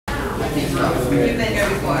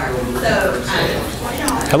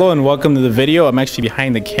Hello and welcome to the video. I'm actually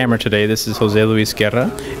behind the camera today. This is Jose Luis Guerra,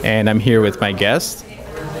 and I'm here with my guest.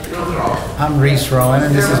 I'm Reese Rowan,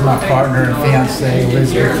 and this is my partner and fiance,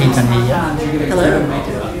 Elizabeth Quintanilla. Hello.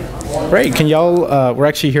 Great. Can y'all? We're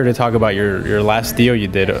actually here to talk about your last deal you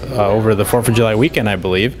did over the 4th of July weekend, I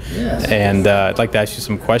believe. Yes. And I'd like to ask you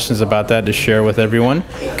some questions about that to share with everyone.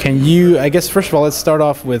 Can you? I guess first of all, let's start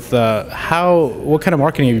off with what kind of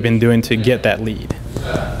marketing have you been doing to get that lead?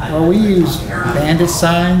 Well, we used bandit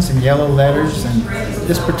signs and yellow letters, and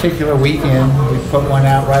this particular weekend we put one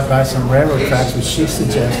out right by some railroad tracks, which she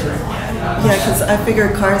suggested. Yeah, because I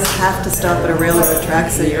figured cars have to stop at a railroad track,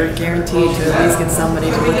 so you're guaranteed to at least get somebody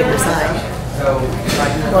to look at your sign.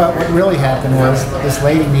 Well, what really happened was this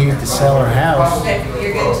lady needed to sell her house,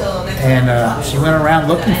 and she went around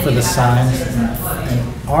looking for the signs, and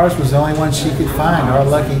ours was the only one she could find, our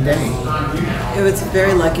lucky day. It was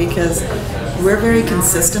very lucky because we're very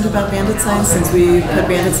consistent about bandit signs. Since we put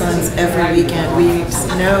bandit signs every weekend, we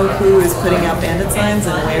know who is putting out bandit signs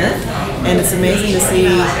and where, and it's amazing to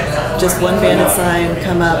see just one bandit sign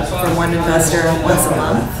come up from one investor once a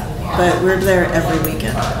month, but we're there every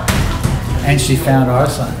weekend. And she found our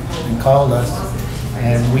sign and called us,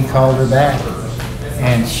 and we called her back,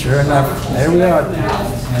 and sure enough, there we are.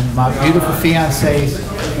 And my beautiful fiance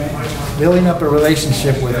building up a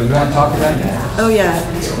relationship with her. You want to talk about that? Oh yeah,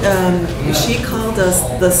 she called us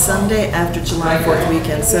the Sunday after July 4th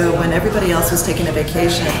weekend, so when everybody else was taking a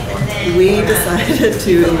vacation, we decided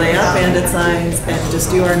to lay out bandit signs and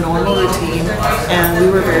just do our normal routine, and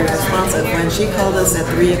we were very responsive. When she called us at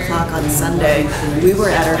 3 o'clock on Sunday, we were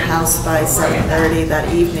at her house by 7:30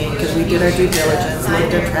 that evening because we did our due diligence,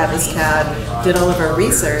 looked at Travis CAD, did all of our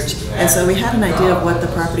research, and so we had an idea of what the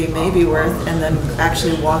property may be worth and then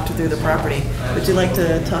actually walked through the property. Would you like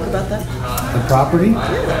to talk about that? The property?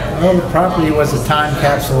 Well, the property was a time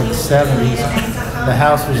capsule of the 70s. The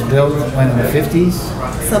house was built when in the 50s.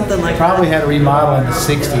 Something like Probably that. had a remodel in the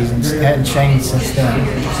 60s and hadn't changed since then.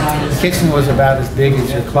 The kitchen was about as big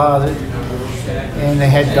as your closet. And they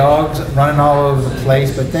had dogs running all over the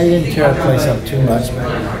place, but they didn't tear the place up too much.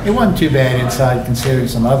 But it wasn't too bad inside considering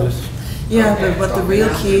some others. Yeah, but what the real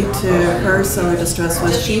key to her seller distress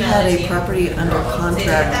was she had a property under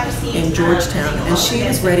contract in Georgetown, and she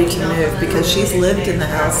was ready to move because she's lived in the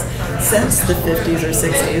house since the 50s or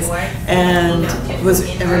 60s, and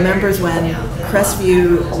remembers when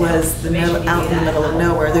Crestview was out in the middle of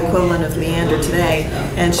nowhere, the equivalent of Leander today,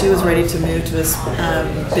 and she was ready to move to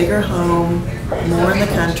a bigger home, more in the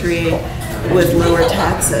country, with lower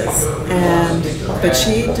taxes, but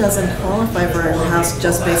she doesn't qualify for her house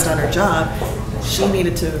just based on her job. She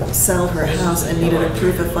needed to sell her house and needed a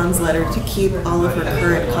proof of funds letter to keep all of her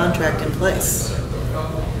current contract in place.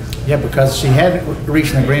 Yeah, because she had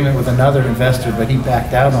reached an agreement with another investor, but he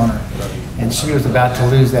backed out on her, and she was about to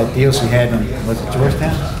lose that deal she had in, was it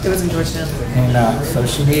Georgetown? It was in Georgetown. And so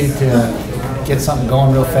she needed to get something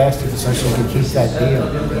going real fast so she could keep that deal.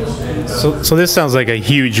 So this sounds like a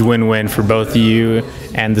huge win-win for both you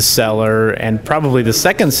and the seller, and probably the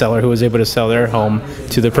second seller who was able to sell their home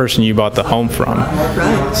to the person you bought the home from.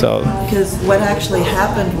 Right. So because what actually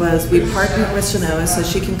happened was we partnered with Shanoa so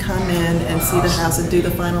she can come in and see the house and do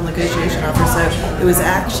the final negotiation offer. So it was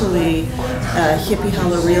actually Hippie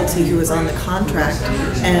Hollow Realty who was on the contract,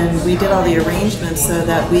 and we did all the arrangements so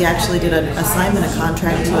that we actually did an assignment of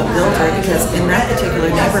contract to a builder, because in that particular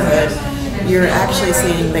neighborhood you're actually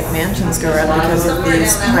seeing McMansions go up because of the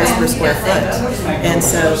price per square foot. And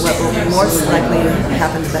so what will most likely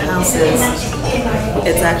happen to the house is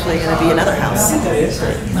it's actually going to be another house.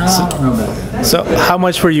 I don't know about that. So how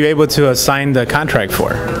much were you able to assign the contract for?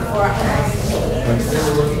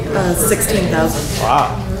 $16,000.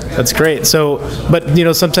 Wow. That's great. So, but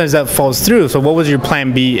sometimes that falls through. So what was your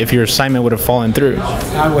plan B if your assignment would have fallen through?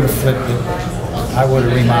 I would have flipped it. I would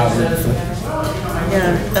have remodeled it and flipped it.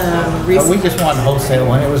 Yeah, But we just wanted a wholesale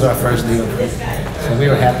one. It was our first deal, so we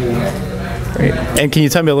were happy with that. Great. And can you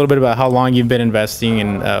tell me a little bit about how long you've been investing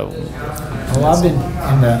in? Well, I've been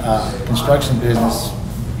in the construction business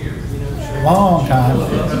a long time,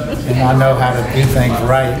 and I know how to do things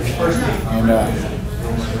right.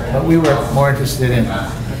 But we were more interested in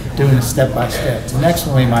doing it step by step. The next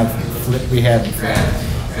one we might flip, we haven't flipped.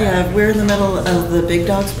 Yeah, we're in the middle of the Big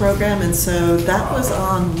Dogs program, and so that was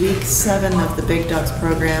on week 7 of the Big Dogs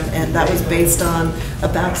program, and that was based on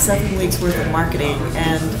about 7 weeks worth of marketing.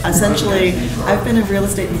 And essentially, I've been a real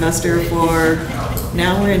estate investor for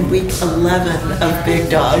Now we're in week 11 of Big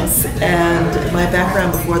Dogs, and my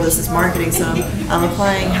background before this is marketing, so I'm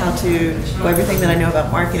applying everything that I know about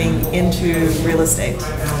marketing into real estate.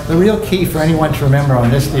 The real key for anyone to remember on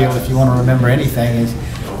this deal, if you want to remember anything, is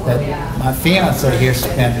that my fiance here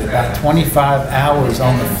spent about 25 hours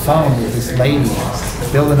on the phone with this lady,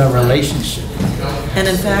 building a relationship. And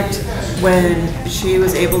in fact, when she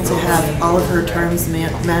was able to have all of her terms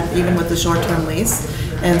met, even with the short-term lease,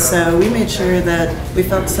 and so we made sure that we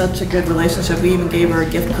felt such a good relationship, we even gave her a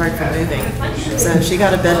gift card for moving. So she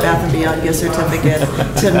got a Bed Bath & Beyond gift certificate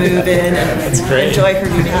to move in and enjoy her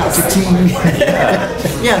new house.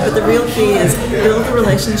 Yeah, but the real key is build a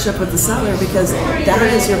relationship with the seller, because that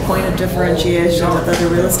is your point of differentiation with other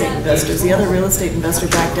real estate investors. The other real estate investor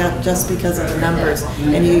backed out just because of the numbers,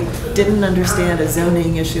 and he didn't understand a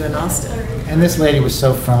zoning issue in Austin. And this lady was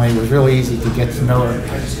so friendly, it was really easy to get to know her.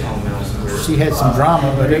 She had some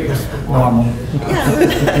drama, but it was normal.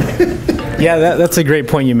 Yeah, that's a great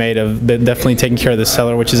point you made of definitely taking care of the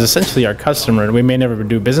seller, which is essentially our customer. And we may never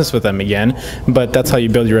do business with them again, but that's how you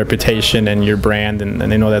build your reputation and your brand, and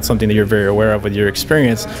they know that's something that you're very aware of with your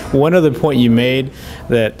experience. One other point you made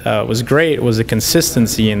that was great was the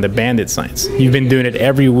consistency in the bandit signs. You've been doing it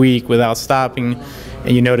every week without stopping,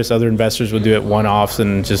 and you notice other investors will do it one-offs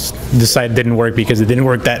and just decide it didn't work because it didn't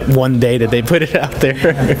work that one day that they put it out there.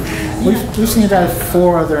 We've seen about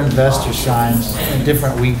 4 other investor signs in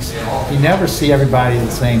different weeks. You never see everybody at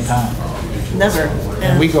the same time. Never.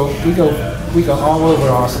 And we go all over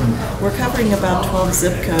Austin. We're covering about 12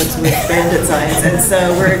 zip codes with bandit signs, and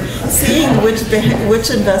so we're seeing which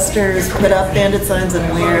investors put up bandit signs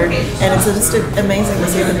and where, and it's just amazing to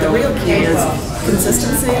see. But the real key is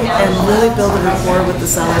consistency and really build a rapport with the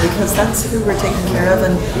seller, because that's who we're taking care of,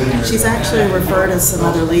 and she's actually referred as some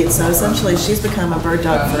other leads, so essentially she's become a bird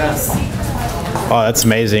dog for us. Oh, that's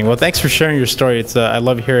amazing. Well, thanks for sharing your story. It's I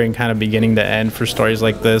love hearing kind of beginning to end for stories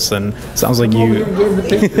like this, and it sounds like you...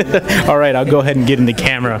 All right, I'll go ahead and get in the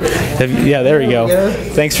camera. Yeah, there we go.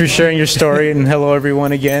 Thanks for sharing your story, and hello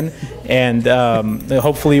everyone again. And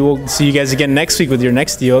hopefully we'll see you guys again next week with your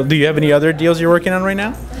next deal. Do you have any other deals you're working on right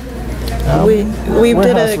now?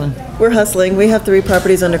 We're hustling. We have 3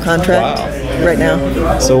 properties under contract right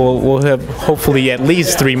now. So we'll have hopefully at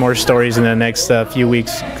least 3 more stories in the next few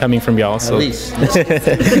weeks coming from y'all. So At least.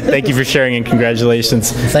 thank you for sharing, and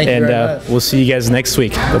congratulations. Thank you very much. We'll see you guys next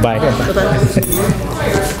week. Bye-bye. Bye-bye.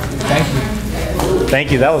 Thank you.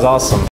 Thank you. That was awesome.